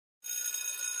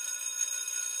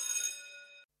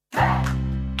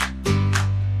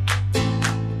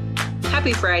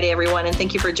Happy Friday, everyone, and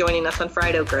thank you for joining us on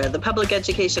Fried Okra, the public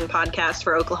education podcast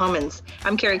for Oklahomans.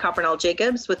 I'm Carrie Coppernall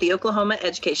Jacobs with the Oklahoma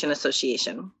Education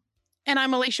Association. And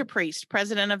I'm Alicia Priest,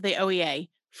 president of the OEA.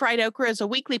 Fried Okra is a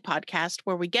weekly podcast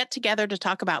where we get together to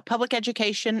talk about public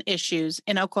education issues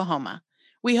in Oklahoma.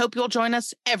 We hope you'll join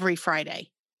us every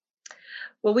Friday.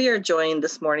 Well, we are joined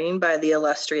this morning by the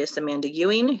illustrious Amanda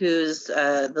Ewing, who's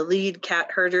the lead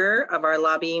cat herder of our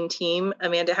lobbying team.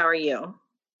 Amanda, how are you?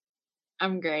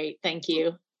 I'm great. Thank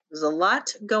you. There's a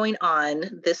lot going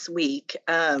on this week.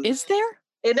 Is there?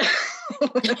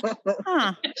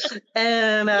 Huh.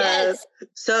 And Yes.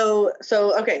 so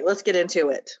okay, let's get into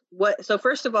it. So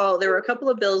first of all, there were a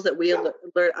couple of bills that we learned.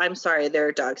 I'm sorry, there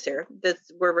are dogs here.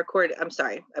 We're recording. I'm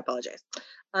sorry. I apologize.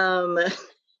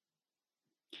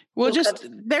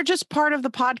 They're just part of the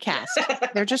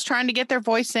podcast. They're just trying to get their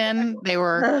voice in.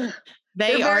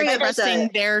 They are expressing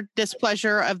their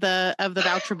displeasure of the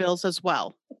voucher bills as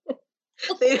well.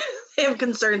 They have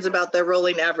concerns about the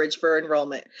rolling average for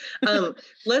enrollment.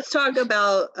 Let's talk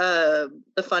about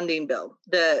the funding bill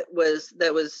that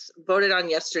was voted on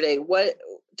yesterday.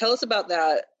 Tell us about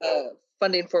that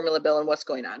funding formula bill and what's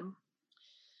going on.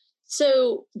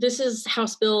 So this is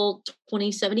House Bill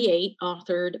 2078,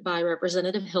 authored by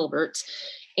Representative Hilbert.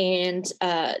 And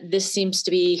this seems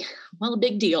to be, a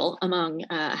big deal among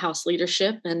House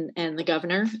leadership and the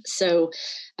governor. So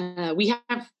we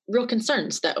have real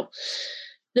concerns, though.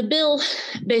 The bill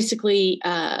basically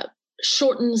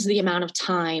shortens the amount of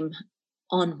time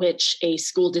on which a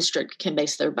school district can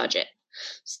base their budget.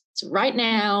 So right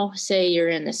now, say you're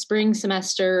in the spring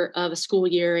semester of a school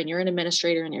year and you're an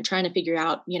administrator and you're trying to figure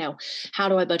out, how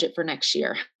do I budget for next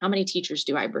year? How many teachers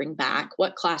do I bring back?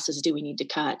 What classes do we need to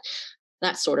cut?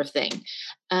 That sort of thing.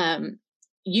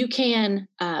 You can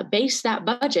base that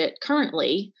budget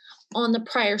currently on the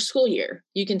prior school year.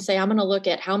 You can say, I'm going to look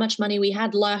at how much money we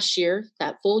had last year,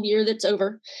 that full year that's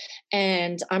over,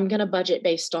 and I'm going to budget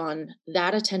based on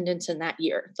that attendance in that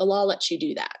year. The law lets you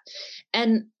do that.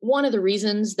 And one of the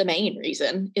reasons, the main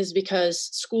reason, is because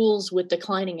schools with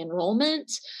declining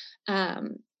enrollment,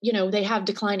 they have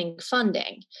declining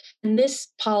funding. And this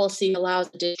policy allows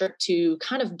the district to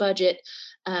kind of budget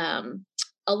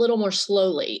a little more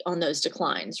slowly on those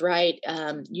declines, right?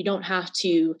 You don't have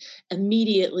to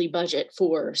immediately budget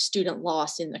for student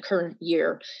loss in the current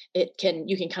year.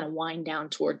 You can kind of wind down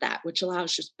toward that, which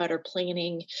allows just better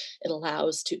planning. It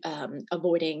allows to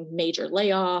avoiding major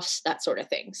layoffs, that sort of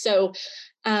thing. So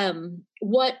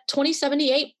what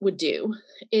 2078 would do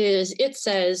is it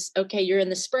says, okay, you're in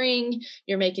the spring,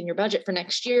 you're making your budget for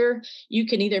next year. You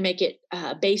can either make it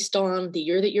based on the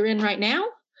year that you're in right now,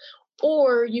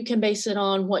 or you can base it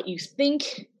on what you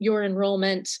think your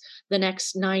enrollment the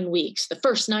next 9 weeks, the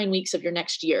first 9 weeks of your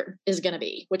next year is going to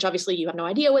be, which obviously you have no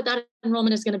idea what that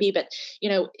enrollment is going to be, but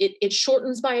it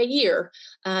shortens by a year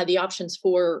the options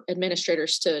for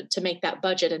administrators to make that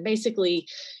budget, and basically,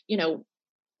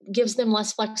 gives them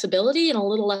less flexibility and a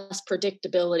little less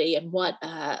predictability in what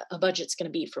a budget's going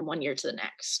to be from one year to the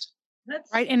next.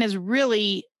 That's right, and is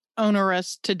really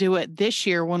onerous to do it this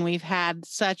year when we've had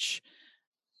such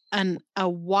a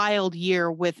wild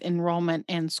year with enrollment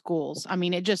in schools. I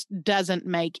mean, it just doesn't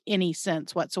make any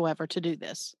sense whatsoever to do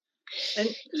this.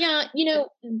 Yeah,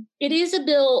 it is a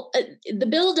bill. The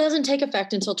bill doesn't take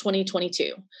effect until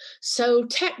 2022. So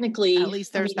technically, at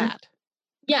least there's that.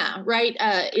 Yeah, right.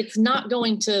 It's not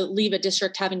going to leave a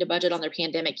district having to budget on their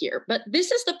pandemic year. But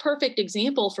this is the perfect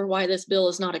example for why this bill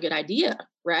is not a good idea,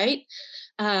 right?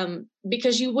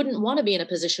 Because you wouldn't want to be in a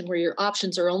position where your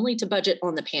options are only to budget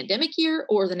on the pandemic year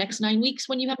or the next 9 weeks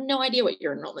when you have no idea what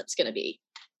your enrollment's going to be.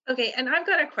 Okay, and I've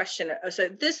got a question. So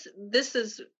this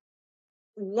is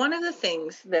one of the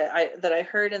things that I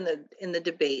heard in the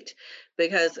debate,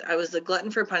 because I was a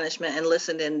glutton for punishment and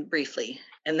listened in briefly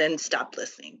and then stopped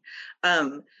listening,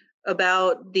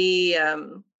 about the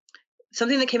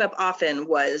something that came up often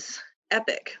was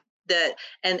EPIC. That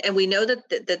and we know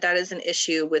that is an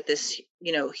issue with this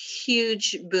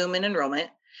huge boom in enrollment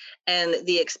and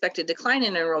the expected decline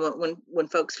in enrollment when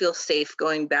folks feel safe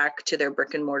going back to their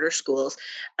brick and mortar schools,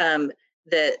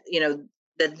 that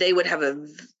they would have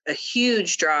a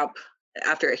huge drop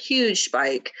after a huge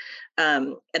spike,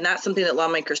 and that's something that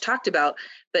lawmakers talked about.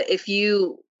 But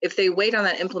if they wait on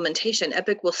that implementation,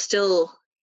 EPIC will still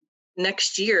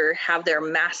next year have their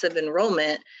massive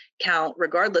enrollment count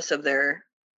regardless of their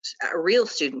real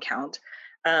student count.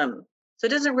 So it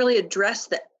doesn't really address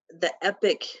the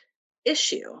EPIC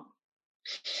issue.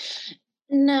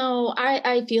 No,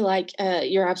 I feel like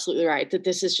you're absolutely right that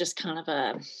this is just kind of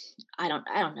a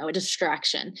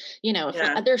distraction.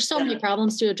 There's so many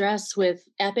problems to address with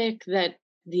EPIC that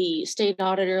the state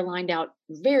auditor lined out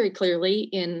very clearly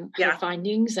in her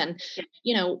findings. And,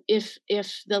 if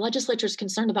the legislature is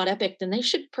concerned about EPIC, then they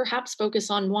should perhaps focus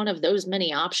on one of those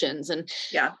many options. And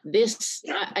this,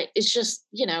 it's just,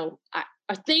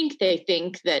 I think they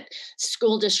think that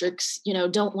school districts,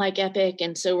 don't like EPIC.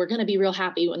 And so we're going to be real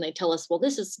happy when they tell us, well,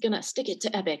 this is going to stick it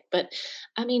to EPIC. But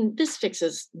I mean, this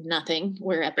fixes nothing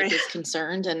where EPIC is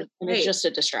concerned, and it's just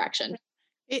a distraction.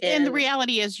 And the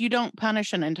reality is you don't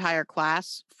punish an entire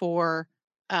class for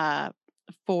an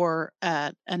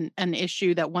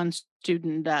issue that one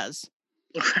student does.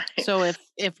 Right. So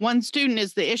if one student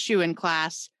is the issue in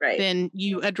class, then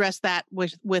you address that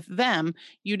with them.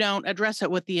 You don't address it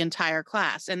with the entire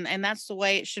class. And that's the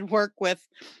way it should work with,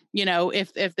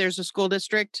 if there's a school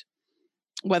district,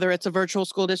 whether it's a virtual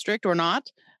school district or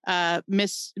not,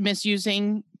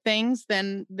 misusing things,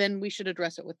 then we should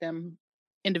address it with them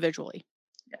individually.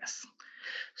 Yes.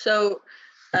 So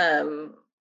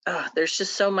there's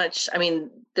just so much. I mean,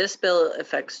 this bill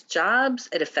affects jobs.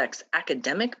 It affects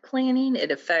academic planning.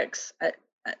 It affects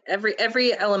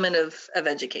every element of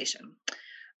education.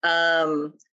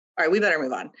 All right, we better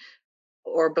move on,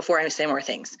 or before I say more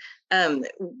things.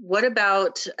 What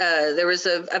about, there was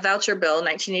a voucher bill,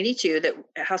 1982,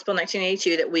 House Bill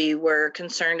 1982, that we were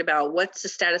concerned about. What's the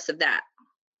status of that?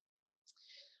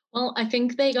 Well, I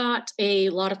think they got a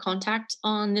lot of contact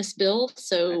on this bill.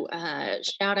 So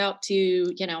shout out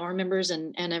to, our members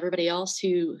and everybody else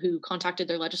who contacted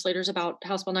their legislators about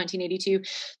House Bill 1982.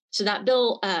 So that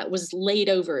bill was laid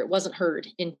over. It wasn't heard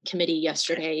in committee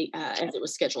yesterday as it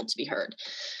was scheduled to be heard.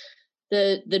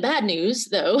 The bad news,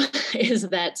 though, is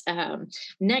that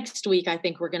next week, I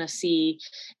think we're going to see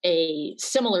a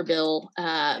similar bill,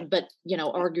 but,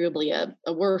 arguably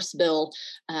a worse bill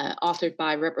authored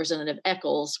by Representative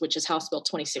Echols, which is House Bill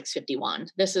 2651.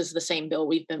 This is the same bill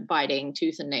we've been fighting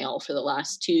tooth and nail for the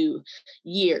last 2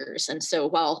 years. And so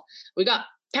while we got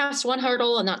past one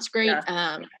hurdle, and that's great,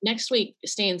 next week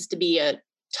stands to be a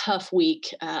tough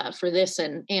week for this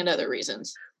and other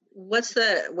reasons. What's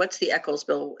the Echols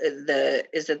bill?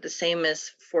 Is it the same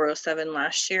as 407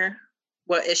 last year?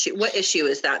 What issue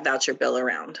is that voucher bill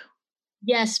around?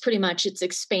 Yes, pretty much. It's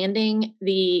expanding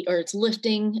it's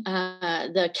lifting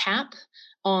the cap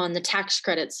on the tax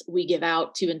credits we give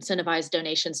out to incentivize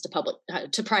donations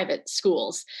to private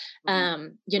schools.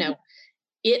 Mm-hmm.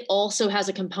 It also has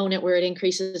a component where it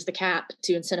increases the cap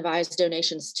to incentivize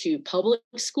donations to public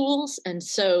schools. And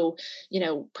so,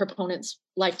 proponents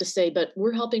like to say, but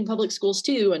we're helping public schools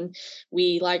too. And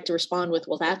we like to respond with,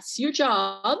 well, that's your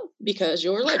job because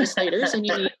you're legislators and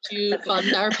you need to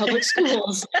fund our public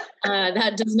schools.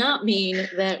 That does not mean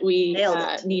that we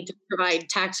need to provide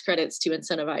tax credits to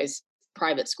incentivize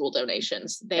private school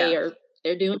donations. They're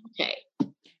doing okay.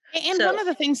 And one of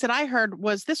the things that I heard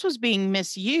was this was being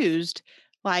misused.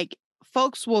 Like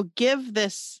folks will give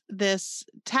this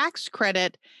tax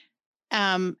credit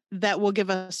that will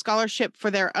give a scholarship for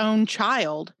their own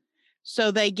child. So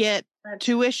they get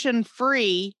tuition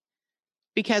free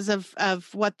because of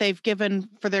what they've given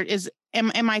for their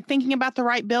am I thinking about the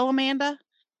right bill, Amanda?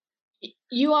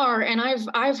 You are. And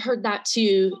I've heard that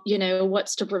too.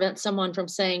 What's to prevent someone from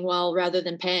saying, well, rather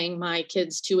than paying my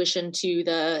kid's tuition to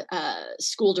the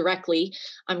school directly,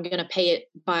 I'm going to pay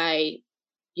it by,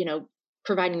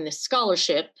 providing this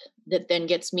scholarship that then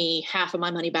gets me half of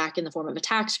my money back in the form of a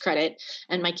tax credit,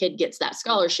 and my kid gets that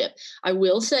scholarship. I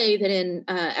will say that in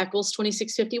Echols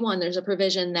 2651, there's a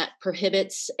provision that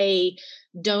prohibits a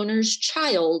donor's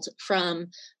child from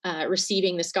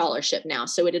receiving the scholarship now.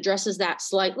 So it addresses that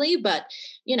slightly, but,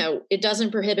 it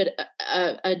doesn't prohibit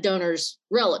a donor's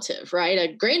relative, right?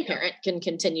 A grandparent can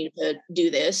continue to do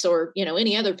this, or,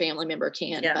 any other family member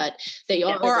can, but they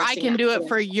are. Or I can do it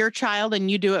for your child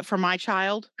and you do it for my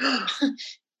child.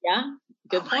 Yeah,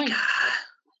 good point.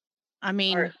 I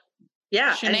mean,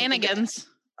 shenanigans.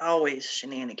 Always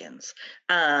shenanigans.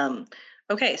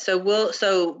 Okay,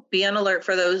 so be on alert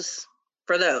for those.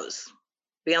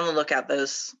 Be on the lookout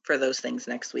for those things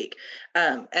next week.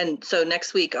 And so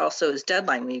next week also is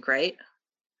deadline week, right?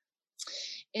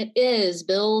 It is.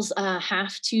 Bills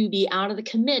have to be out of the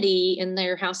committee in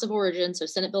their House of Origin. So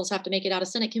Senate bills have to make it out of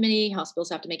Senate committee. House bills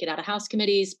have to make it out of House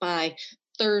committees by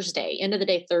Thursday, end of the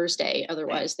day Thursday.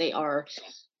 Otherwise, they are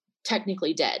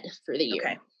technically dead for the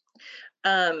year.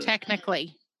 Okay.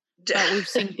 Technically. But we've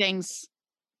seen things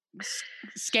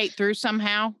skate through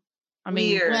somehow. I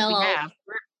mean, I'll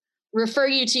refer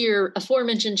you to your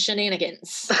aforementioned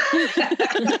shenanigans.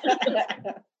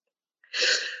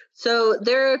 So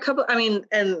there are a couple,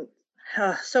 and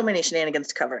so many shenanigans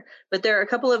to cover, but there are a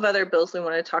couple of other bills we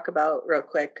want to talk about real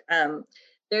quick.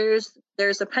 There's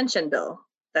a pension bill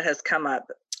that has come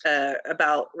up.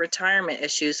 about retirement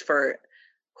issues for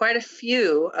quite a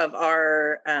few of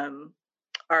our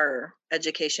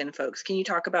education folks. Can you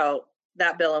talk about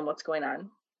that bill and what's going on?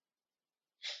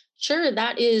 Sure.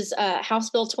 That is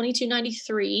House Bill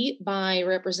 2293 by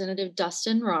Representative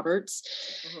Dustin Roberts.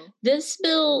 This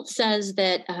bill says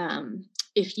that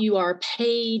if you are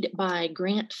paid by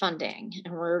grant funding,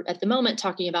 and we're at the moment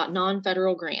talking about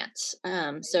non-federal grants.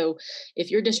 So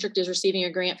if your district is receiving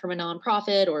a grant from a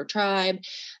nonprofit or a tribe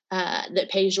that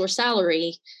pays your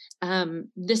salary,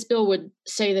 this bill would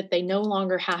say that they no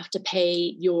longer have to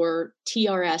pay your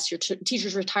TRS, your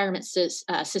Teachers Retirement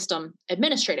System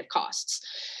administrative costs.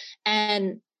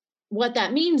 And what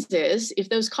that means is if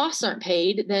those costs aren't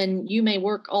paid, then you may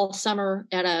work all summer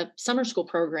at a summer school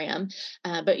program,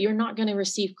 but you're not going to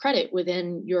receive credit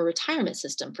within your retirement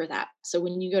system for that. So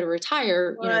when you go to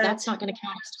retire, that's not going to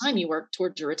count as time you work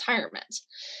towards your retirement.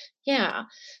 Yeah.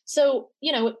 So,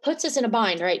 it puts us in a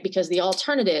bind, right? Because the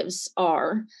alternatives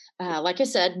are, like I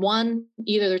said, one,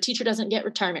 either the teacher doesn't get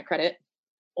retirement credit,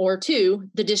 or two,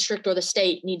 the district or the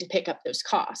state need to pick up those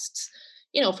costs.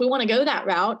 If we want to go that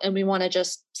route and we want to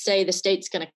just say the state's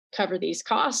going to cover these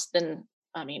costs, then,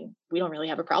 we don't really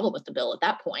have a problem with the bill at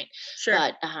that point. Sure.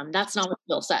 But that's not what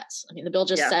the bill says. The bill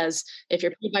just says if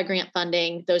you're paid by grant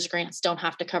funding, those grants don't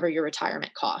have to cover your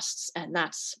retirement costs. And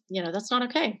that's not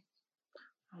okay.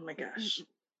 Oh my gosh.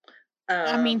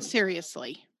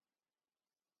 Seriously.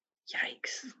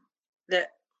 Yikes.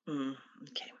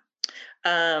 Okay.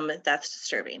 That's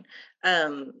disturbing.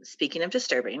 Speaking of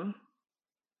disturbing,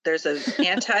 there's an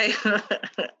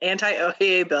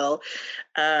anti-OEA bill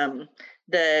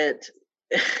that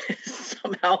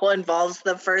somehow involves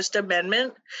the First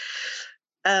Amendment.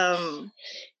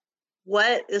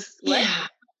 What? Yeah.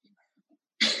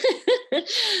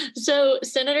 So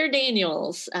Senator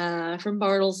Daniels from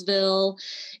Bartlesville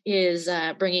is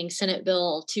bringing Senate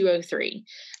Bill 203.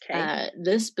 Okay.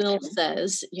 This bill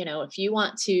says, if you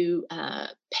want to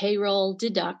payroll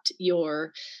deduct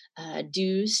your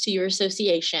dues to your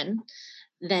association,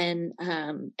 then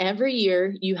every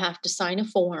year you have to sign a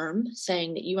form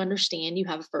saying that you understand you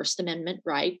have a First Amendment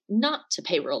right not to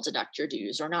payroll deduct your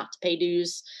dues or not to pay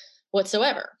dues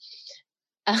whatsoever.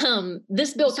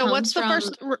 This bill so comes from...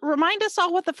 remind us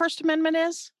all what the First Amendment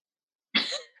is.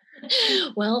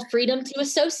 Well, freedom to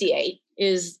associate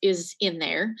is in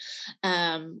there,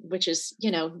 which is,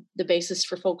 the basis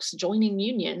for folks joining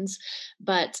unions.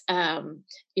 But,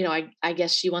 I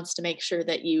guess she wants to make sure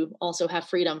that you also have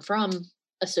freedom from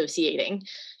associating.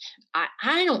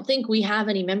 I don't think we have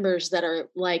any members that are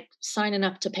like signing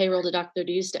up to payroll deduct their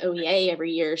dues to OEA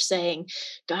every year saying,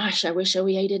 gosh, I wish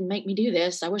OEA didn't make me do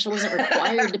this. I wish I wasn't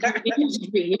required to pay dues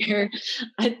every year.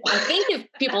 I think if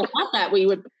people thought that, we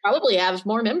would probably have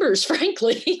more members,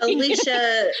 frankly.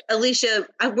 Alicia,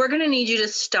 we're going to need you to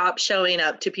stop showing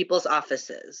up to people's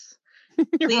offices.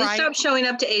 Please stop showing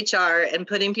up to HR and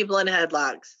putting people in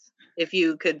headlocks. If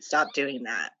you could stop doing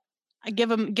that. I give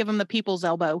them the people's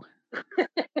elbow.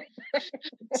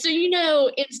 So,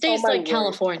 in states like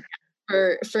California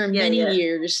for many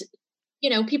years,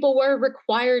 people were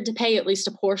required to pay at least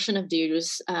a portion of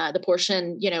dues, the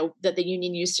portion, that the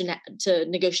union used to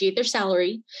negotiate their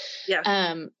salary.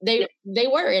 Yeah. They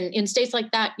were in states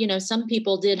like that, some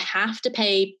people did have to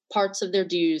pay parts of their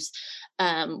dues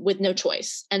with no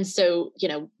choice. And so,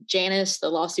 Janus, the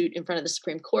lawsuit in front of the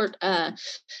Supreme Court a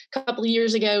couple of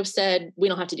years ago said, we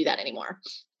don't have to do that anymore.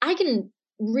 I can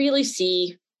really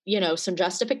see, some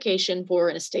justification for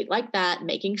in a state like that,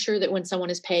 making sure that when someone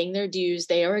is paying their dues,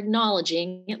 they are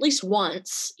acknowledging at least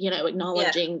once,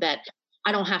 that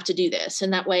I don't have to do this.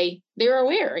 And that way they're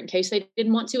aware in case they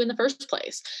didn't want to in the first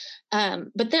place.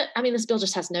 But this bill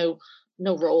just has no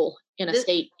role in a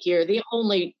state here. The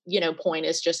only, point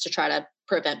is just to try to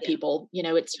prevent people,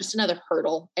 it's just another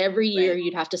hurdle. Every year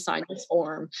you'd have to sign this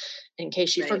form in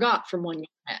case you forgot from one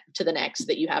year to the next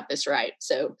that you have this right.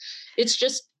 So it's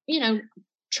just,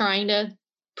 trying to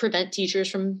prevent teachers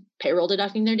from payroll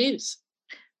deducting their dues.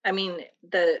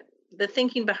 The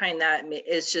thinking behind that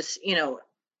is just,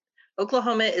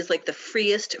 Oklahoma is like the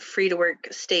freest free to work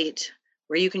state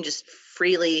where you can just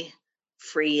freely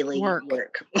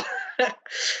work.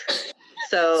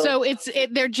 So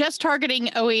they're just targeting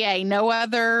OEA. No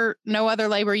other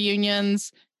labor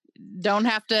unions don't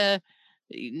have to.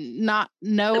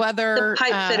 The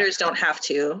pipe fitters don't have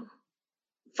to.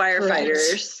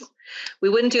 Firefighters. Correct. We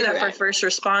wouldn't do that for first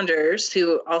responders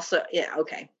who also. Yeah.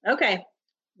 Okay.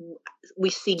 We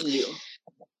see you.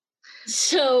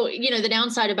 So, the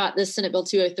downside about this Senate Bill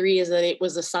 203 is that it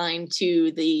was assigned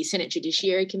to the Senate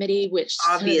Judiciary Committee, which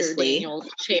obviously Senator Daniels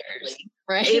chairs,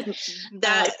 right?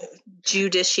 That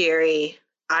judiciary,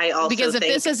 I also because if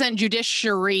think this isn't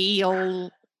judiciary,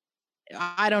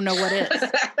 I don't know what is.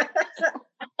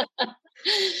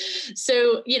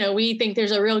 So, we think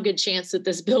there's a real good chance that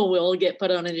this bill will get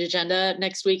put on an agenda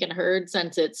next week and heard,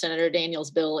 since it's Senator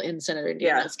Daniels' bill in Senator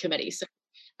Daniels' committee. So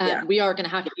we are going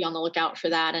to have to be on the lookout for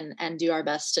that and do our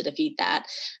best to defeat that.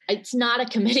 It's not a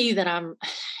committee that I'm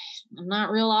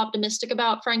not real optimistic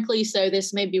about, frankly. So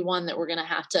this may be one that we're going to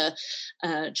have to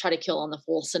try to kill on the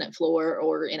full Senate floor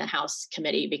or in a House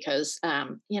committee, because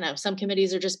some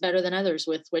committees are just better than others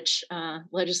with which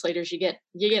legislators you get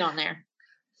on there.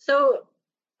 So,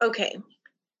 okay,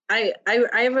 I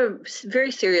have a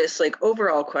very serious,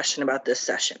 overall question about this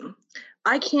session.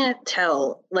 I can't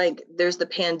tell, there's the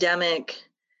pandemic,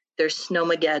 there's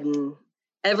Snowmageddon,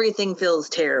 everything feels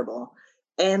terrible.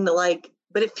 And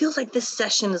but it feels like this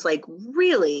session is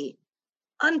really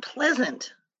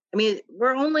unpleasant. I mean,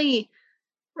 we're only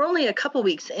a couple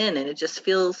weeks in, and it just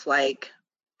feels like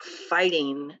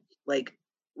fighting,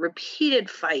 repeated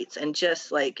fights, and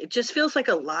just it just feels like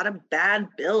a lot of bad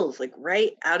bills,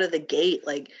 right out of the gate,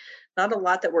 not a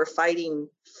lot that we're fighting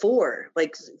for.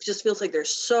 It just feels like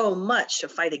there's so much to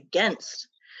fight against.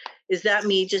 Is that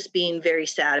me just being very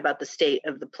sad about the state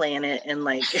of the planet and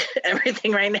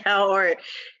everything right now, or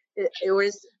it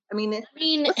was? I mean,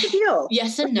 what's the deal?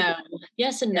 Yes and no.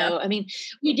 Yes and no. I mean,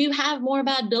 we do have more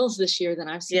bad bills this year than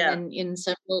I've seen in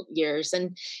several years.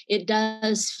 And it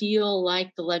does feel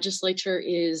like the legislature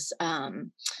is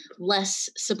less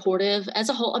supportive as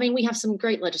a whole. I mean, we have some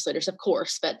great legislators, of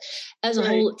course, but as a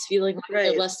whole, it's feeling like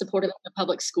they're less supportive of the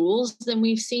public schools than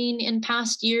we've seen in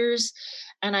past years.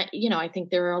 And I think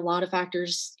there are a lot of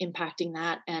factors impacting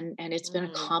that. And it's been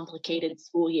a complicated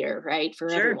school year, right, for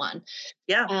everyone.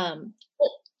 Yeah.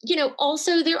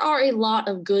 Also there are a lot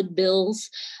of good bills.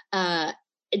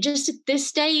 Just at this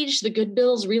stage, the good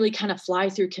bills really kind of fly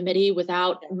through committee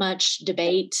without much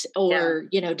debate or,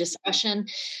 discussion.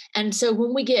 And so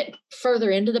when we get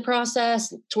further into the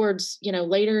process towards,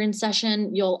 later in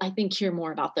session, you'll, I think, hear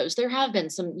more about those. There have been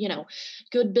some,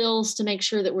 good bills to make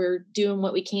sure that we're doing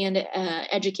what we can to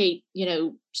educate,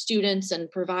 students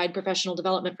and provide professional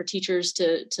development for teachers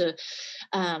to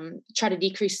try to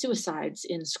decrease suicides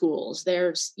in schools.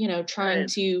 There's, trying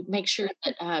to make sure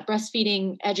that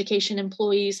breastfeeding education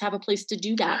employees have a place to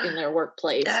do that in their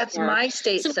workplace. That's my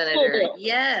state senator.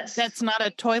 Yes. That's not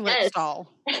a toilet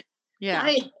stall.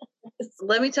 Yeah.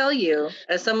 Let me tell you,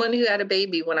 as someone who had a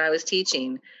baby when I was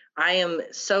teaching, I am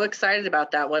so excited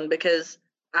about that one, because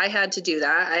I had to do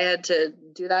that. I had to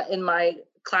do that in my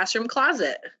classroom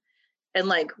closet. And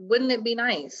wouldn't it be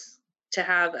nice to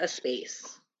have a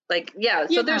space?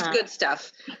 So there's good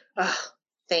stuff. Oh,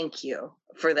 thank you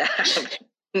for that.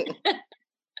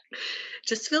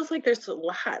 Just feels like there's a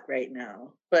lot right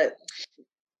now, but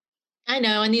I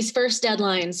know. And these first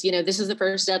deadlines, this is the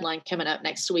first deadline coming up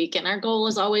next week. And our goal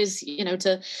is always,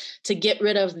 to get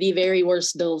rid of the very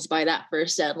worst bills by that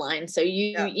first deadline. So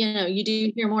you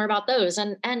do hear more about those,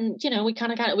 and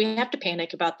we have to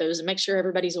panic about those and make sure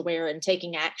everybody's aware and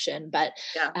taking action. But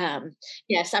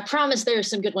yes, I promise there are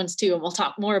some good ones too. And we'll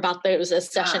talk more about those as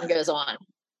session goes on.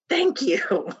 Thank you.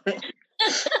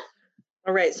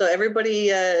 All right. So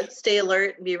everybody stay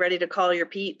alert and be ready to call your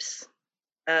peeps.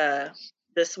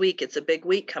 This week, it's a big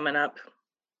week coming up.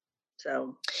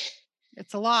 So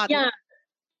it's a lot. Yeah.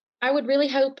 I would really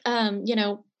hope,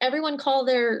 everyone call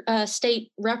their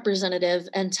state representative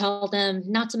and tell them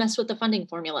not to mess with the funding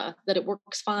formula, that it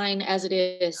works fine as it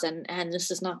is. And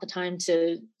this is not the time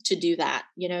to do that.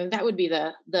 That would be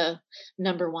the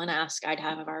number one ask I'd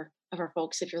have of our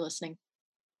folks, if you're listening.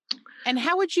 And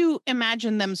how would you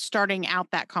imagine them starting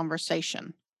out that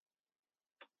conversation?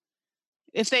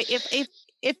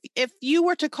 If you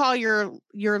were to call your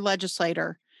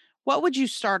legislator, what would you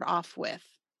start off with?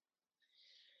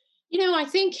 I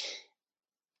think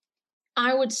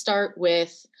I would start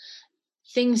with,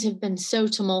 things have been so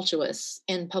tumultuous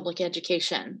in public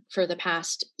education for the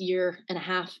past year and a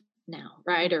half now,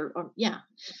 right?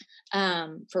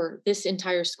 For this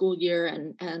entire school year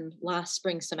and last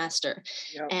spring semester.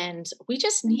 Yep. And we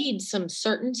just need some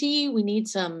certainty. We need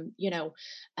some,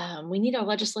 we need our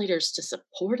legislators to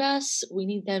support us. We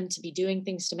need them to be doing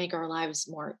things to make our lives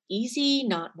more easy,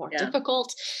 not more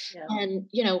difficult. Yeah. And,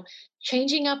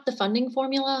 changing up the funding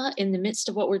formula in the midst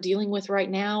of what we're dealing with right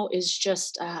now is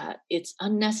just, it's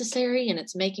unnecessary, and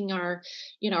it's making our,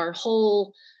 our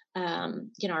whole,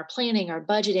 our planning, our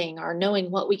budgeting, our knowing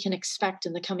what we can expect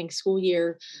in the coming school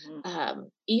year,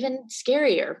 even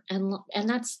scarier. And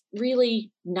that's really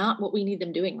not what we need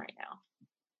them doing right now.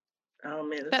 Oh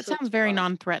man, that sounds very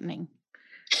non-threatening.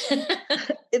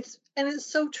 It's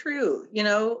so true.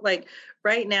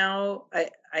 Right now,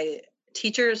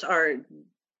 teachers are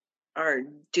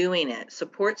doing it.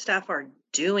 Support staff are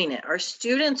doing it. Our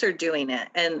students are doing it.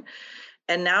 And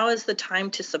now is the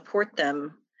time to support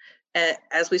them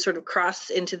as we sort of cross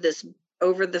into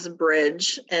over this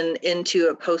bridge and into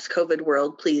a post-COVID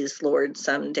world, please, Lord,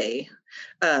 someday.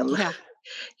 Yeah.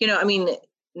 I mean,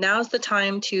 now's the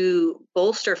time to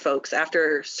bolster folks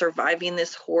after surviving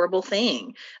this horrible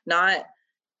thing, not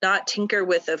tinker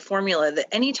with a formula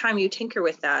that anytime you tinker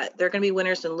with that, there are going to be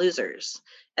winners and losers.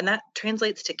 And that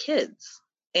translates to kids.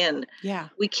 And Yeah.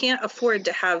 we can't afford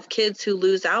to have kids who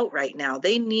lose out right now.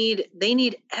 They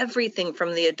need everything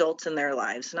from the adults in their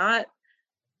lives, not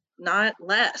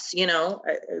less,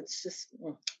 it's just.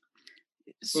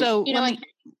 So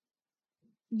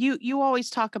you always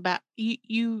talk about,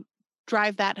 you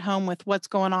drive that home with what's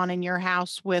going on in your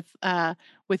house with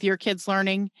your kids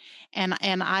learning. And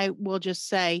I will just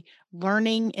say,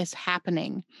 learning is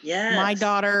happening. Yes. My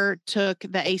daughter took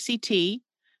the ACT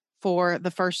for the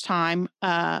first time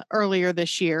earlier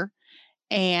this year,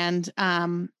 and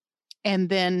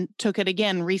then took it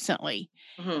again recently.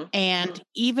 Mm-hmm. And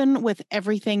even with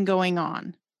everything going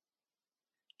on,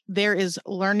 there is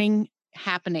learning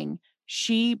happening.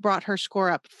 She brought her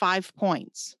score up 5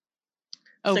 points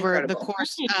over the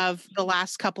course of the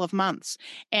last couple of months.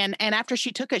 And after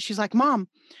she took it, she's like, Mom,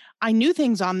 I knew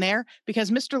things on there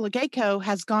because Mr. Legayco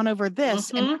has gone over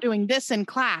this and we're doing this in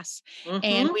class.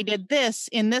 And we did this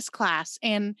in this class.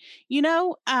 And,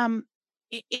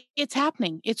 it's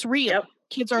happening. It's real. Yep.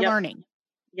 Kids are learning.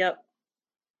 Yep.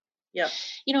 Yeah.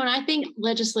 And I think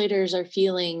legislators are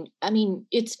feeling,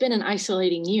 it's been an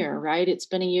isolating year, right? It's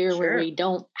been a year where we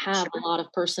don't have a lot of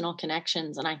personal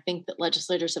connections. And I think that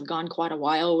legislators have gone quite a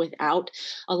while without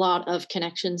a lot of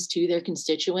connections to their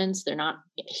constituents. They're not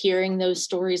hearing those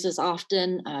stories as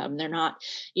often. They're not,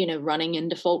 running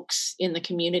into folks in the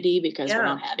community because we're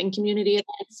not having community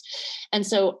events. And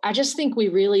so I just think we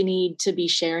really need to be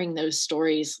sharing those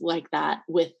stories like that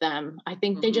with them. I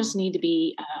think they just need to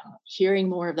be hearing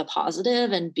more of the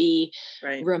positive and be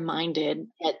reminded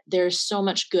that there's so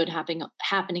much good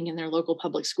happening in their local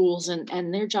public schools,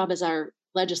 and their job as our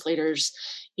legislators,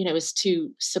 is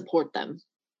to support them.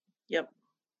 Yep.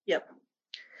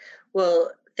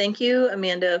 Well, thank you,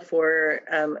 Amanda, for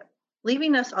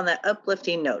leaving us on that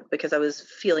uplifting note, because I was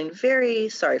feeling very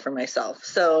sorry for myself.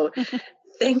 So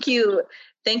thank you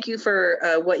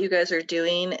for what you guys are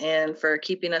doing and for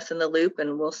keeping us in the loop,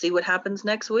 and we'll see what happens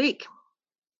next week.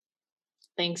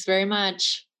 Thanks very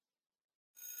much.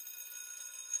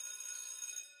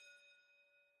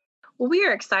 Well, we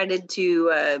are excited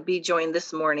to be joined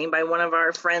this morning by one of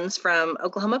our friends from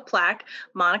Oklahoma Plaque,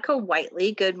 Monica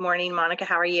Whiteley. Good morning, Monica.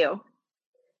 How are you?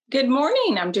 Good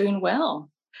morning. I'm doing well.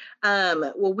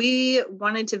 Well, we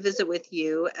wanted to visit with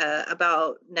you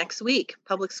about next week,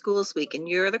 Public Schools Week, and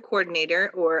you're the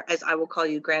coordinator, or as I will call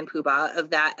you, Grand Poobah, of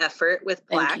that effort with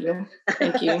Plaque.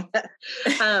 Thank you.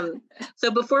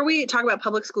 So before we talk about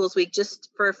Public Schools Week, just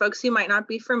for folks who might not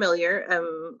be familiar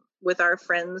with our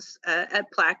friends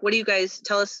at Plaque, what do you guys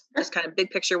tell us, just kind of big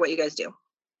picture, what you guys do?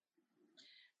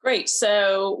 Great.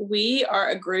 So we are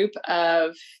a group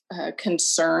of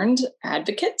concerned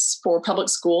advocates for public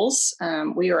schools.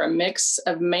 We are a mix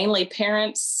of mainly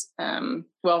parents.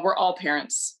 We're all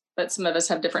parents, but some of us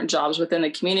have different jobs within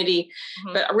the community.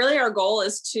 Mm-hmm. But really our goal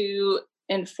is to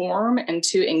inform and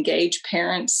to engage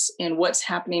parents in what's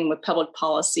happening with public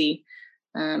policy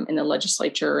in the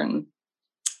legislature and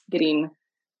getting.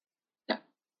 Yeah.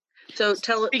 So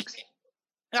tell us.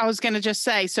 I was going to just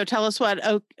say, so tell us what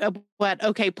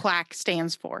OK Plaque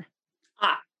stands for.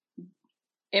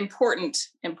 Important.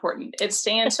 It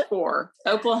stands for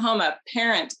Oklahoma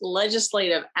Parent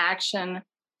Legislative Action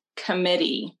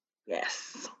Committee.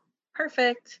 Yes.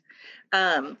 Perfect.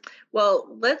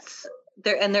 Well,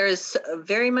 there is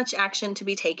very much action to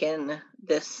be taken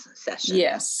this session.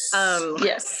 Yes.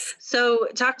 Yes. So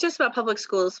talk to us about Public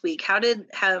Schools Week. What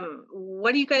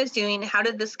are you guys doing? How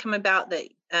did this come about, that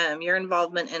your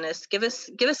involvement in this? Give us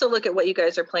a look at what you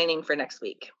guys are planning for next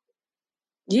week.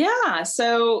 Yeah.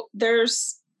 So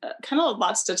there's kind of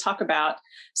lots to talk about.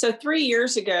 So 3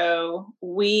 years ago,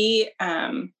 we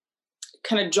kind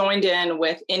of joined in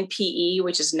with NPE,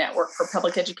 which is Network for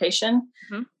Public Education.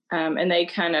 Mm-hmm. And they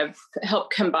kind of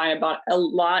help combine about a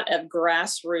lot of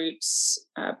grassroots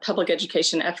public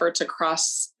education efforts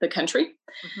across the country.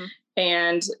 Mm-hmm.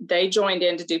 And they joined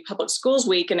in to do Public Schools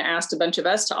Week and asked a bunch of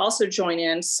us to also join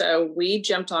in. So we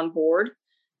jumped on board.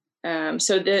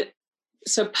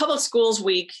 So Public Schools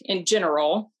Week in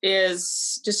general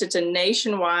it's a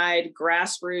nationwide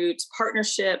grassroots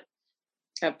partnership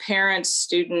of parents,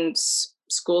 students,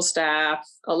 school staff,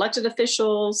 elected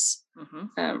officials,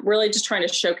 Really just trying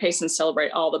to showcase and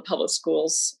celebrate all the public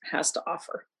schools has to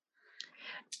offer.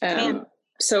 Go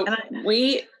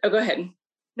ahead.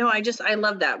 No, I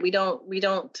love that. We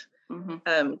don't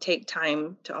take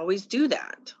time to always do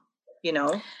that.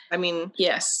 I mean,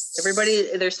 yes,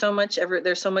 everybody, there's so much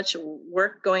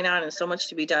work going on and so much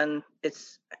to be done.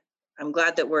 I'm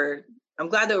glad that we're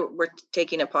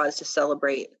taking a pause to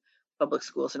celebrate public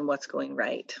schools and what's going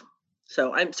right.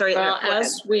 So I'm sorry. Well,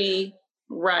 as we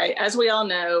all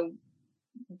know,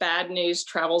 bad news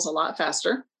travels a lot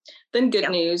faster than good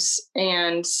news.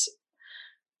 And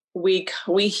we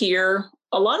hear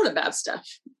a lot of the bad stuff,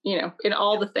 in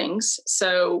all the things.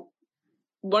 So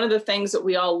one of the things that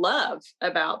we all love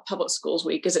about Public Schools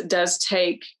Week is it does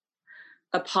take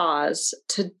a pause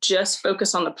to just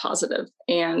focus on the positive.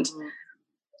 And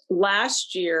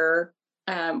last year,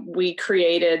 we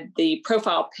created the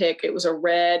profile pic. It was a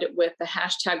red with the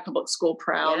hashtag Public School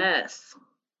Proud. Yes.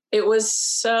 It was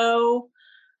so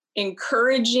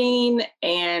encouraging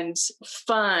and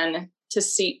fun to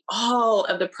see all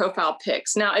of the profile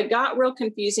pics. Now, it got real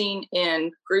confusing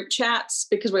in group chats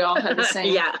because we all had the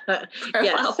same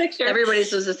profile picture.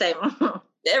 Everybody's was the same.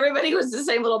 Everybody was the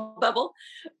same little bubble.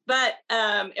 But,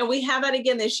 and we have that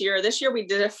again this year. This year we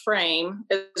did a frame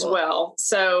as well.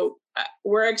 So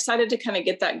we're excited to kind of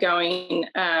get that going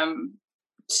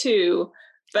too.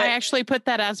 But I actually put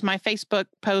that as my Facebook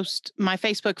post, my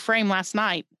Facebook frame last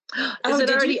night. Is it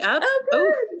already up?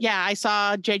 Oh, yeah. I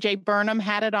saw JJ Burnham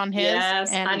had it on his.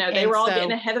 Yes, I know. They were all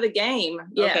getting ahead of the game.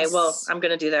 Yes. Okay, well, I'm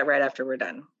going to do that right after we're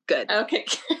done. Good. Okay.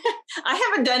 I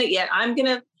haven't done it yet. I'm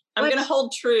going to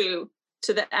hold true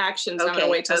to the actions. I'm going to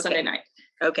wait till Sunday night.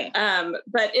 Okay.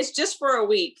 But it's just for a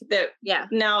week that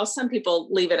now some people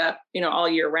leave it up, all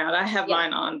year round. I have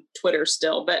mine on Twitter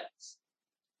still, but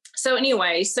so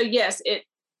anyway, so yes,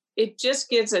 it just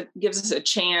gives us a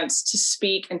chance to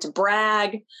speak and to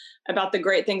brag about the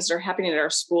great things that are happening at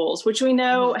our schools, which we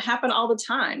know happen all the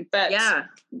time. But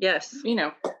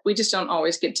we just don't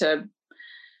always get to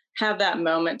have that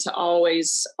moment to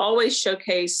always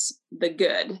showcase the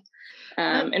good.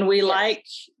 And we like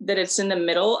that it's in the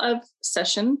middle of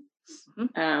session,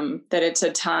 that it's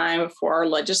a time for our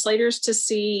legislators to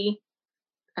see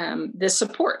the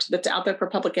support that's out there for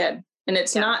public ed. And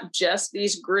it's not just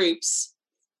these groups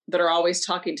that are always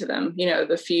talking to them,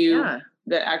 the few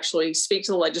that actually speak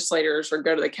to the legislators or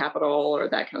go to the Capitol or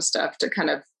that kind of stuff to kind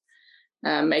of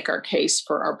make our case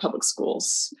for our public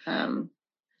schools. And,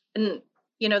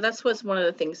 that's what's one of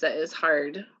the things that is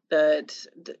hard, that,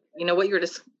 what you're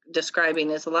describing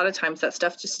is a lot of times that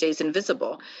stuff just stays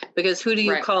invisible, because who do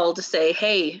you call to say,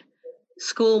 hey,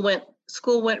 school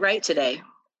went right today.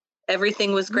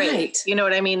 Everything was great. Right. You know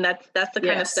what I mean? That's the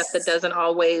kind of stuff that doesn't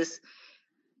always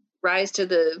rise to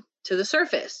the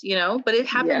surface, but it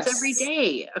happens every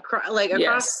day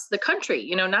across the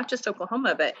country, not just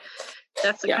Oklahoma, but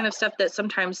that's the kind of stuff that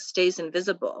sometimes stays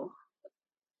invisible.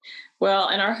 Well,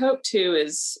 and our hope too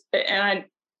is, and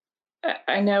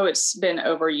I know it's been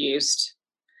overused.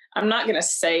 I'm not going to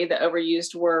say the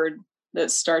overused word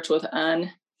that starts with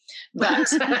 "un," but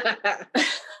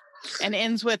and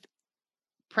ends with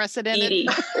precedented,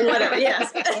 whatever.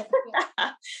 Yes,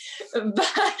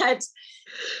 but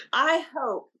I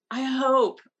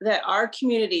hope that our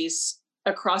communities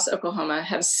across Oklahoma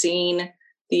have seen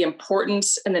the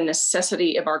importance and the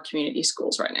necessity of our community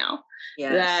schools right now.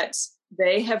 Yes. That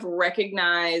they have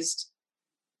recognized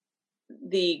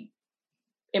the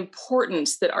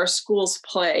importance that our schools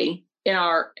play in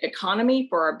our economy,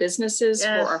 for our businesses,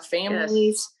 for our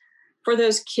families, for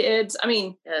those kids. I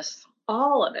mean,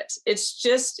 all of it.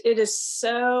 It is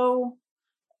so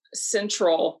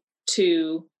central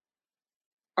to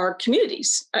our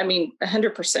communities. I mean,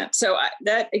 100%. So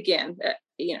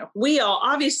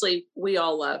we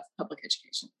all love public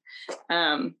education.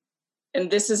 And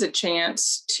this is a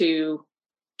chance to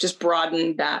just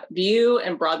broaden that view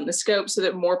and broaden the scope so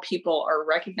that more people are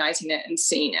recognizing it and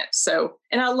seeing it. So,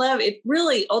 and I love it.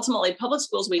 Really, ultimately, Public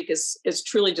Schools Week is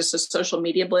truly just a social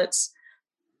media blitz.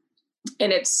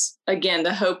 And it's, again,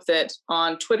 the hope that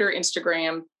on Twitter,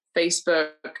 Instagram,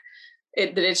 Facebook,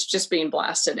 that it's just being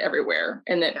blasted everywhere,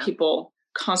 and that people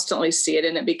constantly see it,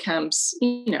 and it becomes,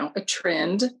 a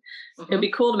trend. It'd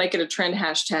be cool to make it a trend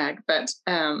hashtag, but,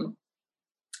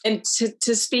 and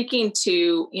to speaking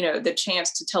to, the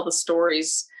chance to tell the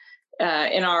stories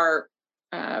in our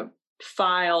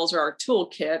files or our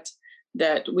toolkit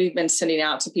that we've been sending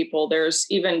out to people, there's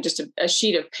even just a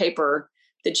sheet of paper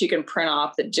that you can print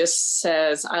off that just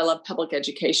says, I love public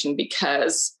education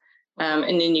because,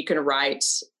 and then you can write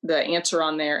the answer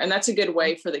on there. And that's a good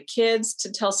way for the kids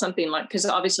to tell something, like, because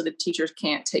obviously the teachers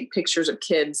can't take pictures of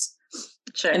kids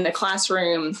in the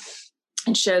classroom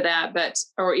and show that,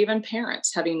 or even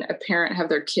parents, having a parent have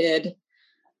their kid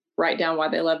write down why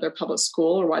they love their public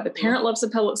school or why the parent loves the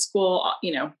public school,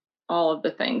 all of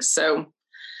the things. So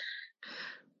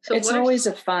it's always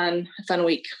a fun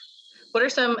week. What are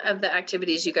some of the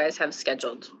activities you guys have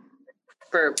scheduled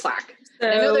for Plaque? So,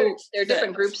 I know there are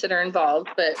different groups that are involved,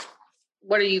 but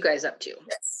what are you guys up to?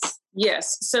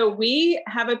 Yes. So we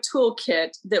have a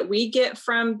toolkit that we get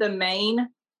from the main,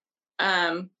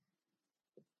 the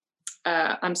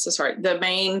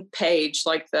main page,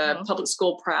 like the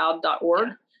publicschoolproud.org.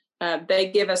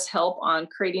 They give us help on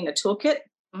creating a toolkit.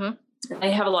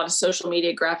 They have a lot of social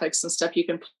media graphics and stuff you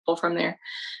can pull from there.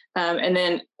 And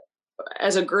then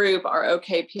as a group, our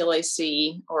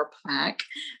OKPLAC or Plaque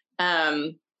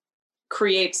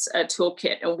creates a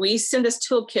toolkit, and we send this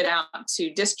toolkit out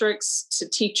to districts, to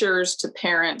teachers, to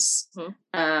parents,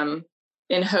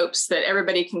 in hopes that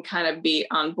everybody can kind of be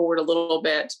on board a little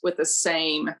bit with the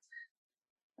same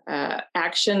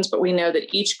actions. But we know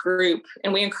that each group,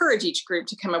 and we encourage each group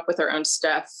to come up with their own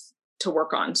stuff to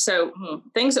work on. So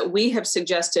things that we have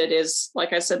suggested is,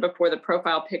 like I said before, the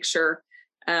profile picture,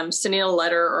 sending a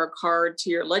letter or a card to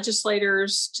your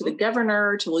legislators, to the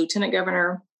governor, to the lieutenant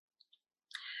governor.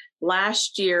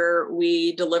 Last year,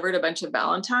 we delivered a bunch of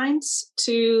Valentines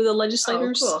to the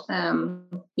legislators. Oh,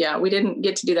 cool. We didn't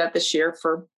get to do that this year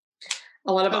for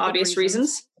a lot of obvious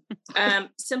reasons.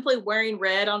 Simply wearing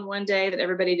red on one day, that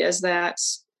everybody does that.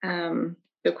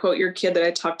 The quote your kid that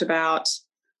I talked about.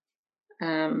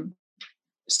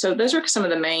 So those are some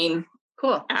of the main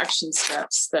action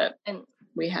steps that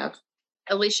we have.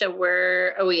 Alicia,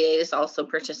 where OEA is also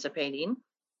participating.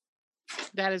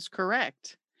 That is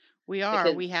correct. We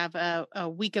are. We have a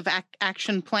week of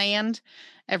action planned.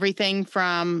 Everything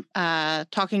from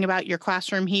talking about your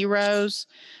classroom heroes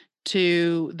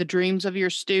to the dreams of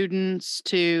your students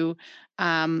to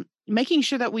making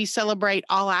sure that we celebrate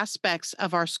all aspects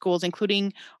of our schools,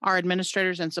 including our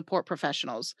administrators and support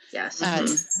professionals. Yes.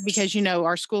 Because,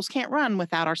 our schools can't run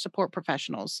without our support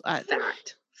professionals.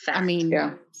 Fact. I mean,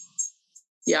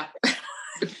 yeah.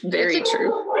 Very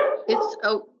true.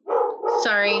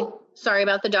 Sorry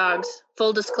about the dogs.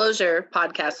 Full disclosure,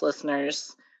 podcast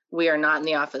listeners, we are not in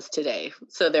the office today.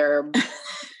 So there are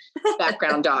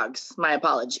background dogs. My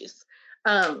apologies.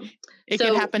 It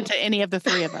could happen to any of the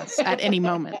three of us at any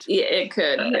moment. Yeah, it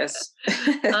could. Yes.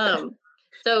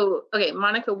 So, okay,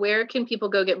 Monica, where can people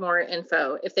go get more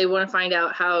info if they want to find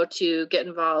out how to get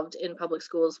involved in Public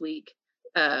Schools Week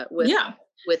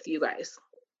with you guys?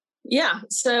 Yeah.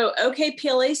 So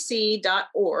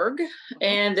okplac.org.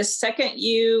 And the second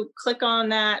you click on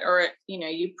that, or,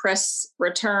 you press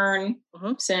return,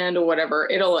 send or whatever,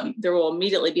 there will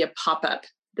immediately be a pop-up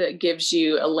that gives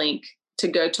you a link to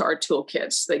go to our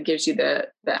toolkits that gives you the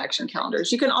action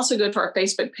calendars. You can also go to our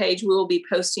Facebook page. We will be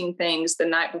posting things the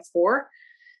night before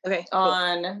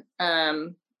on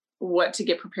what to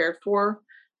get prepared for.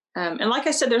 And like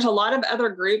I said, there's a lot of other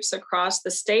groups across the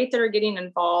state that are getting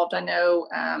involved. I know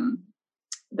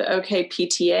the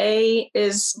OKPTA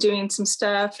is doing some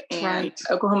stuff, and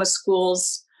Oklahoma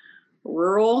Schools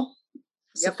Rural,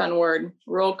 it's a fun word,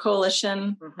 Rural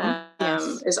Coalition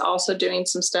is also doing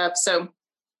some stuff. So,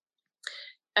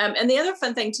 and the other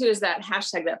fun thing too is that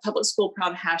hashtag, that Public School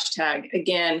Proud hashtag.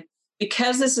 Again,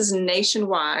 because this is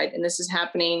nationwide and this is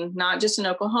happening not just in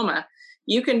Oklahoma,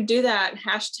 you can do that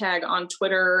hashtag on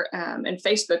Twitter and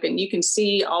Facebook, and you can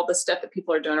see all the stuff that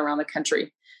people are doing around the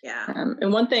country. Yeah.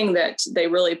 And one thing that they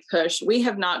really push, we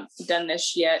have not done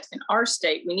this yet in our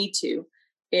state, we need to,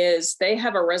 is they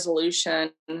have a resolution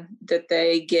that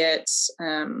they get,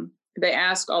 they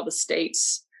ask all the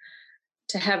states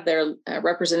to have their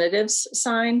representatives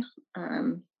sign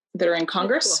that are in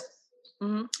Congress.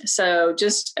 Cool. So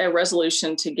just a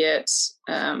resolution to get,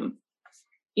 to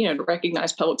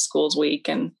recognize Public Schools Week.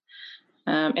 And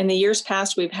in the years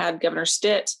past, we've had Governor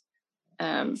Stitt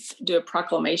do a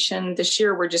proclamation. This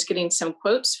year, we're just getting some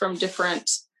quotes from different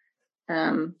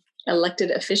elected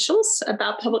officials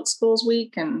about Public Schools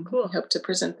Week, and we hope to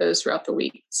present those throughout the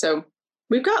week. So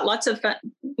we've got lots of fun,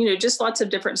 just lots of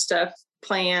different stuff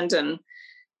planned. And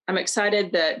I'm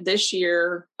excited that this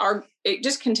year, it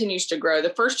just continues to grow.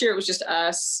 The first year, it was just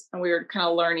us, and we were kind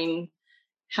of learning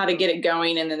how to get it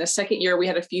going. And then the second year, we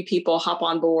had a few people hop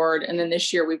on board. And then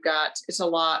this year it's a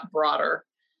lot broader.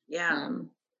 Yeah.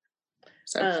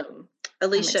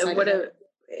 Alicia, where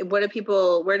do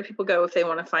people go if they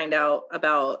want to find out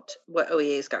about what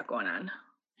OEA's got going on?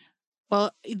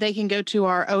 Well, they can go to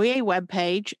our OEA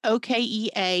webpage,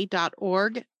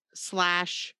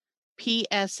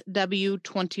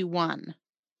 okea.org/PSW21.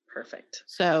 Perfect.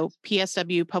 So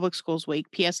PSW Public Schools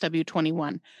Week, PSW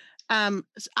 21.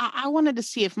 I wanted to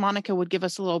see if Monica would give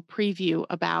us a little preview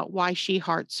about why she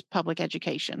hearts public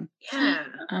education. Yeah.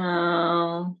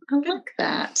 Oh, I like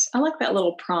that. I like that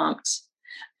little prompt.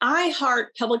 I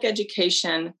heart public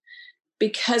education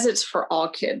because it's for all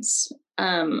kids.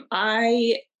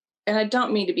 I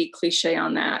don't mean to be cliche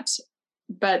on that,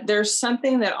 but there's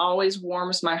something that always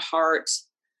warms my heart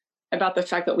about the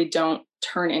fact that we don't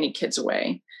turn any kids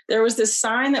away. There was this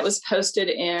sign that was posted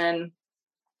in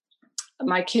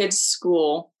my kids'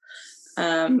 school.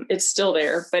 It's still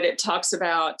there, but it talks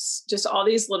about just all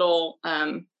these little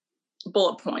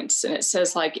bullet points. And it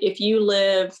says, like, if you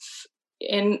live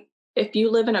in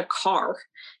a car,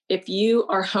 if you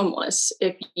are homeless,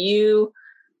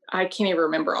 I can't even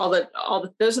remember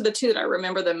those are the two that I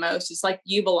remember the most. It's like,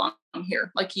 you belong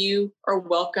here, like you are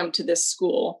welcome to this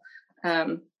school.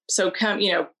 So come,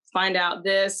 find out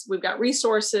this, we've got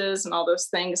resources and all those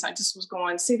things. I just was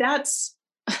going, see, I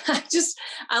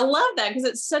love that because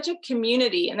it's such a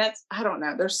community. And I don't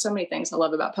know, there's so many things I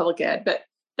love about public ed, but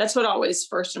that's what always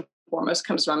first and foremost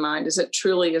comes to my mind, is it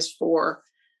truly is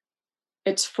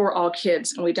it's for all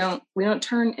kids, and we don't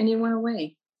turn anyone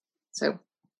away. So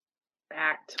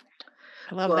Fact.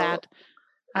 I love that.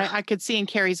 I could see in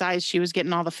Carrie's eyes, she was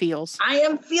getting all the feels. I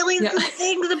am feeling some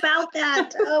things about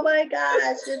that. Oh my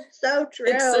gosh, it's so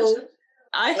true.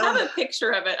 I have a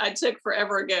picture of it I took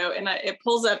forever ago, and it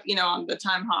pulls up, on the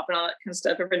time hop and all that kind of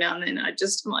stuff every now and then. I'm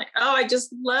like, oh, I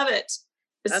just love it.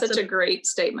 It's such a great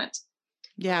statement.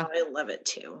 Yeah. Oh, I love it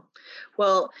too.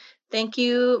 Well, thank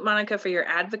you, Monica, for your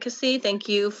advocacy. Thank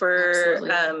you for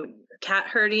cat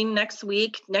herding next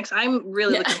week. I'm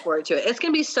really looking forward to it. It's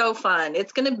going to be so fun.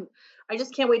 I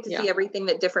just can't wait to see everything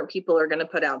that different people are going to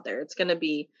put out there. It's going to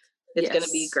be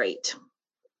great.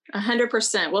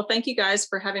 100%. Well, thank you guys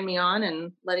for having me on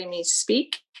and letting me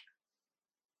speak.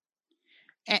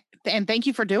 And thank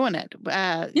you for doing it.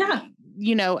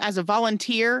 As a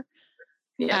volunteer,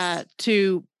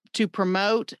 to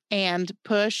promote and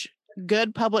push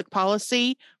good public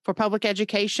policy for public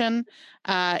education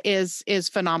is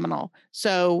phenomenal.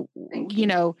 So,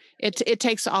 it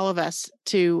takes all of us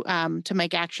to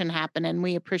make action happen. And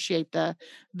we appreciate the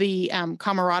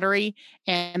camaraderie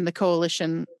and the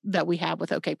coalition that we have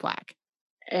with OK Plaque.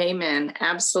 Amen.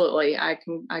 Absolutely. I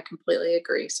completely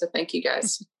agree. So thank you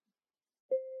guys.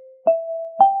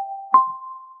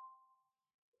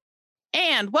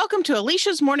 And welcome to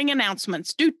Alicia's morning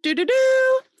announcements.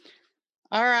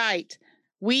 All right.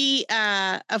 We,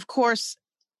 of course,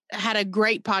 had a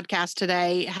great podcast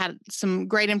today, had some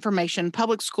great information,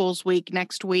 Public Schools Week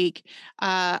next week,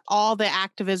 all the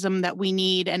activism that we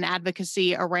need and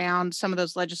advocacy around some of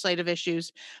those legislative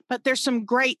issues. But there's some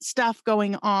great stuff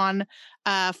going on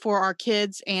for our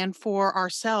kids and for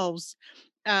ourselves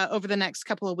over the next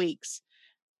couple of weeks.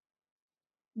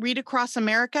 Read Across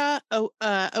America,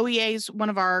 OEA's one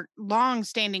of our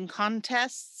long-standing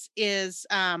contests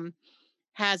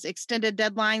has extended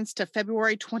deadlines to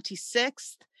February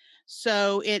 26th.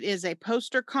 So it is a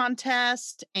poster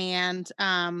contest, and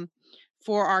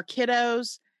for our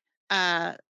kiddos,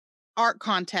 art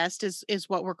contest is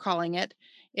what we're calling it.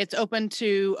 It's open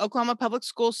to Oklahoma Public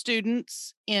School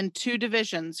students in 2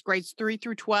 divisions, grades 3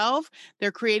 through 12.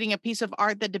 They're creating a piece of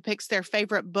art that depicts their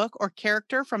favorite book or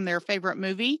character from their favorite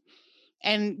movie.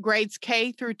 And grades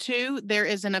K through 2, there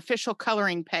is an official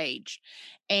coloring page.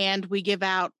 And we give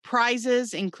out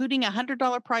prizes, including a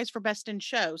 $100 prize for Best in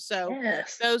Show. So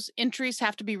those entries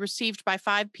have to be received by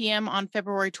 5 p.m. on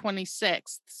February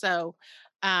 26th. So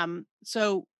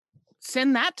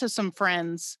send that to some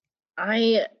friends.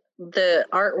 The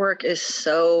artwork is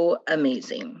so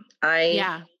amazing.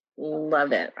 I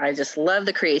love it. I just love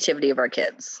the creativity of our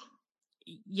kids.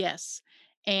 Yes.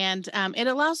 And it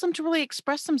allows them to really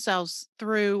express themselves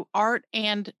through art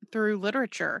and through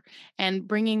literature, and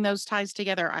bringing those ties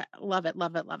together. I love it,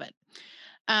 love it, love it.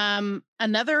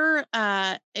 Another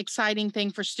exciting thing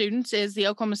for students is the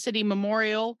Oklahoma City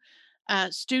Memorial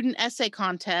Student Essay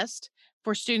Contest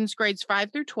for students grades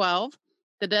 5 through 12.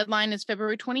 The deadline is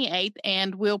February 28th,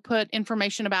 and we'll put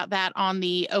information about that on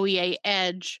the OEA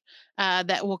Edge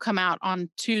that will come out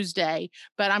on Tuesday.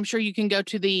 But I'm sure you can go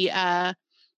to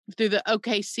through the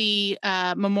OKC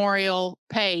Memorial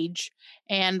page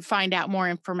and find out more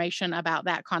information about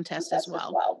that contest as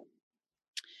well.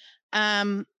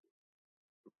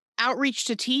 Outreach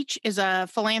to Teach is a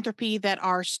philanthropy that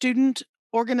our student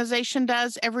organization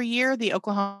does every year. The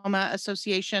Oklahoma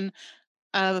Aspiring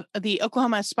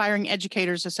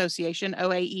Educators Association,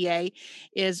 OAEA,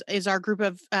 is our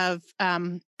group of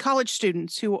college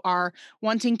students who are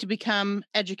wanting to become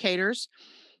educators.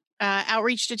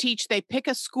 Outreach to Teach, they pick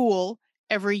a school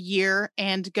every year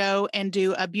and go and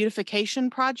do a beautification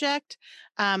project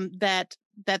that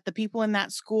the people in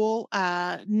that school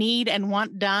need and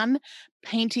want done,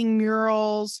 painting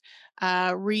murals,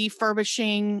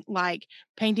 refurbishing, like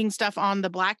painting stuff on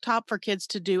the blacktop for kids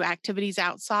to do activities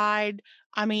outside.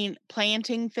 I mean,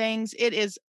 planting things. It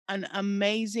is an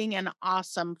amazing and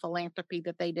awesome philanthropy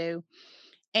that they do.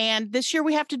 And this year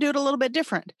we have to do it a little bit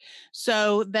different.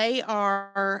 So they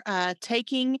are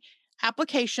taking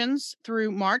applications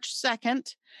through March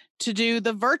 2nd to do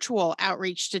the virtual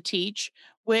outreach to teach,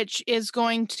 which is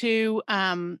going to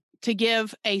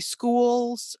give a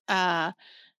school's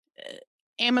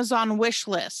Amazon wish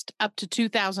list up to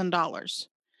 $2,000.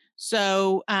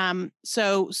 So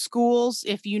schools,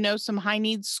 if you know some high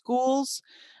needs schools,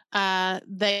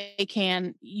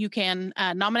 you can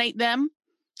nominate them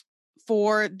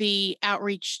for the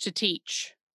outreach to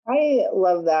teach. I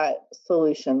love that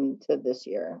solution to this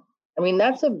year. I mean,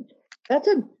 that's a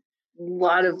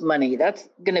lot of money. That's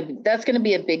gonna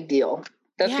be a big deal.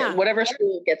 Whatever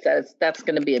school gets that, that's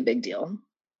gonna be a big deal.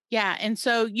 Yeah, and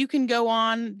so you can go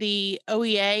on the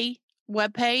OEA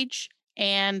webpage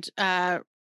and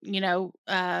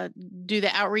do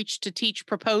the outreach to teach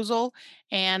proposal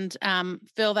and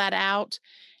fill that out,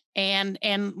 and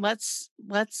let's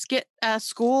get a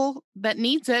school that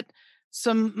needs it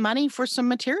some money for some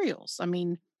materials. I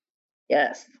mean,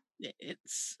 yes,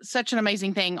 it's such an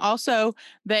amazing thing. Also,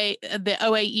 the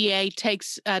OAEA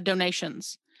takes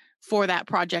donations for that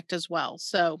project as well.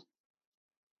 So,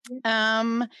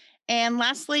 and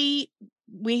lastly,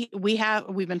 we've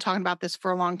been talking about this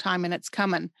for a long time, and it's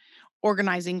coming.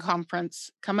 Organizing conference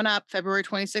coming up February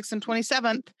 26th and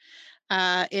 27th.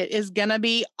 It is gonna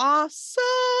be awesome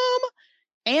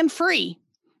and free.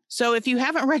 So if you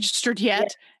haven't registered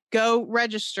yet, go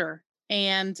register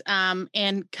and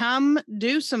come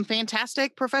do some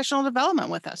fantastic professional development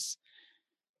with us.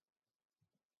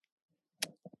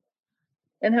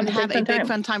 And have a big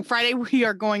fun time. Friday, we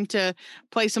are going to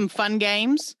play some fun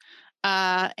games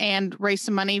and raise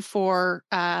some money for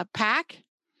PAC.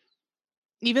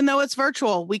 Even though it's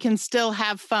virtual, we can still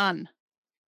have fun.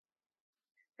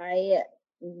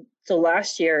 So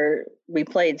last year we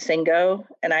played Singo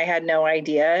and I had no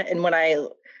idea. And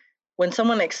when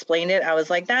someone explained it, I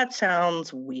was like, that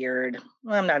sounds weird.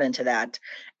 Well, I'm not into that.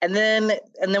 And then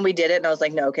we did it and I was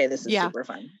like, no, okay, this is super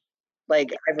fun.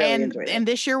 Like I really enjoyed it. And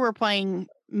this year we're playing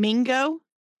Mingo,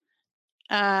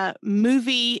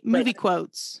 movie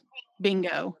quotes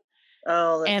bingo.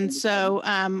 Oh, and so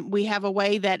we have a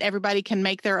way that everybody can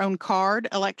make their own card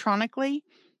electronically.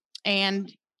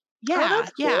 And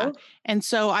cool. And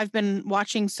so I've been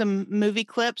watching some movie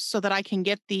clips so that I can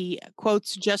get the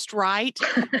quotes just right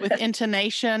with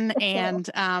intonation. And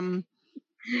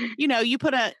you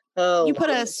put a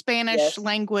Spanish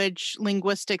language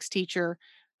linguistics teacher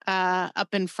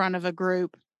up in front of a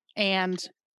group, and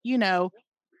we're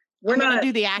not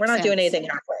doing anything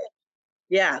halfway.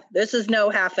 Yeah, this is no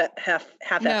half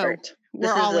effort.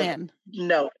 We're all in.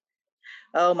 No.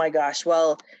 Oh my gosh.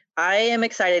 Well, I am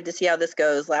excited to see how this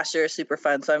goes. Last year was super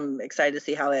fun, so I'm excited to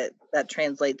see how that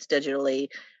translates digitally.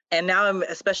 And now I'm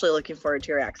especially looking forward to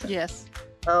your accent. Yes.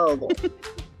 Oh.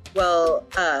 Well,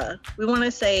 we want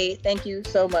to say thank you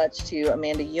so much to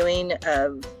Amanda Ewing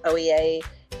of OEA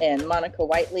and Monica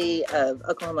Whiteley of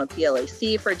Oklahoma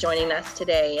PLAC for joining us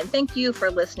today. And thank you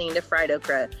for listening to Fried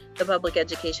Okra, the public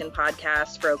education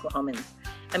podcast for Oklahomans.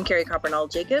 I'm Carrie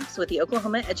Coppernoll Jacobs with the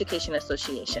Oklahoma Education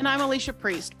Association. And I'm Alicia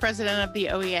Priest, president of the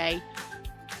OEA.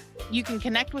 You can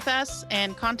connect with us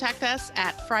and contact us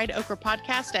at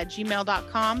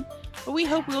friedokrapodcast@gmail.com. But we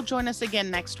hope you'll join us again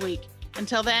next week.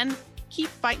 Until then, keep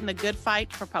fighting the good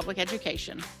fight for public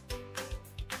education.